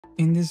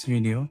In this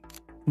video,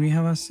 we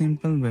have a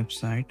simple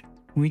website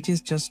which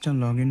is just a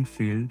login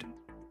field.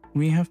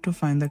 We have to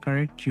find the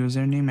correct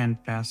username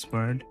and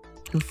password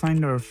to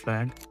find our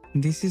flag.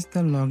 This is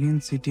the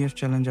login CTF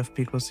challenge of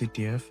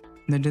picoCTF.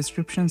 The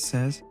description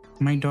says,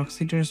 "My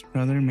dog-sitter's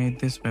brother made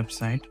this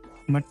website,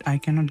 but I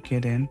cannot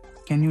get in.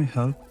 Can you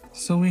help?"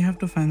 So we have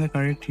to find the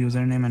correct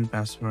username and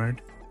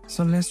password.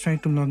 So let's try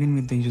to log in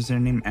with the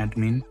username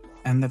admin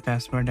and the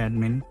password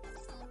admin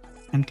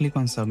and click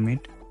on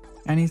submit.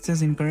 And it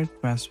says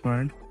incorrect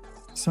password.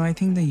 So I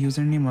think the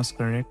username was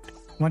correct.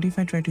 What if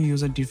I try to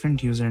use a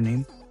different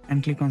username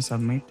and click on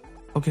submit?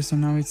 Okay, so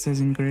now it says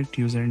incorrect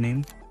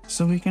username.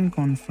 So we can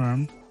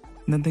confirm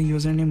that the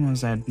username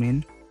was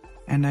admin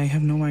and I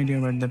have no idea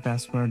what the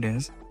password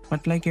is.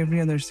 But like every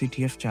other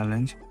CTF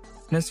challenge,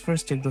 let's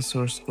first check the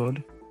source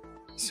code.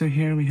 So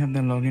here we have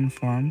the login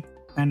form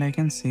and I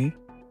can see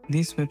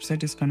this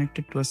website is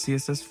connected to a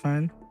CSS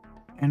file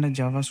and a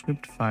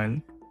JavaScript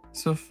file.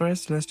 So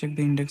first let's check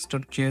the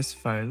index.js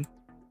file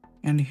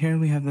and here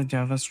we have the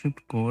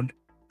JavaScript code.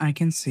 I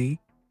can see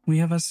we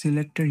have a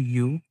selector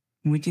U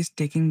which is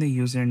taking the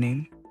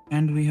username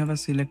and we have a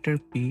selector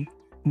P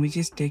which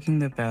is taking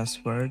the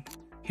password.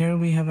 Here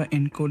we have an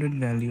encoded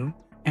value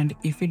and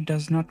if it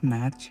does not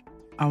match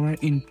our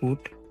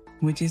input,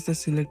 which is the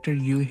selector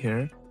U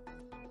here,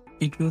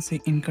 it will say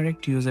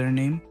incorrect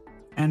username,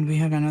 and we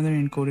have another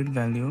encoded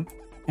value,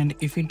 and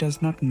if it does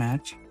not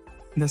match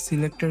the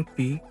selector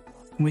P,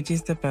 which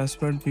is the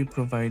password we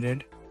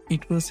provided,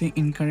 it will say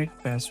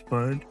incorrect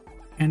password,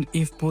 and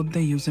if both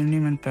the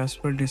username and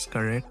password is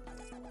correct,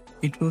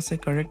 it will say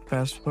correct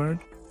password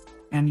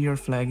and your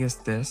flag is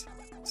this.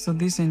 So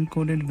this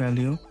encoded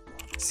value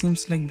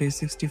seems like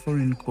base64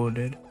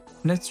 encoded.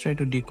 Let's try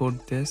to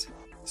decode this.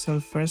 So I'll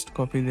first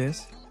copy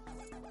this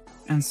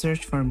and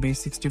search for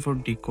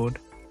base64 decode.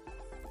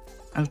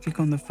 I'll click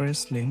on the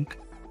first link,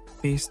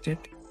 paste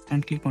it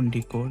and click on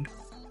decode,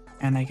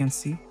 and I can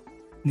see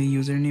the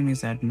username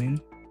is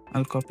admin.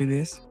 I'll copy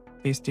this,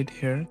 paste it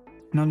here.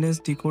 Now let's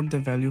decode the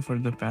value for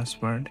the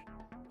password.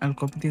 I'll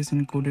copy this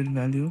encoded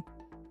value,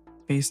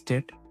 paste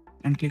it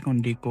and click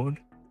on decode,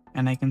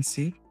 and I can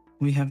see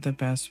we have the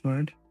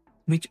password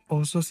which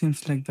also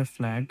seems like the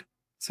flag.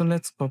 So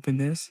let's copy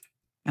this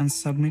and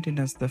submit it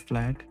as the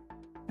flag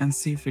and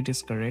see if it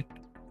is correct.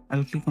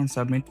 I'll click on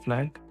submit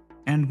flag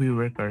and we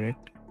were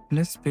correct.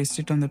 Let's paste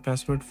it on the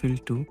password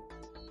field too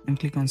and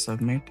click on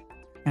submit,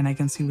 and I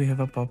can see we have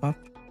a pop-up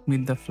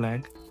with the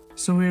flag.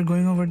 So we are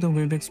going over the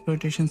web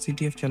exploitation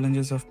CTF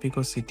challenges of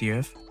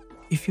picoCTF.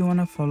 If you want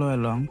to follow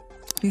along,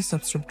 please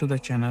subscribe to the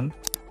channel.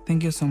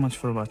 Thank you so much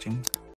for watching.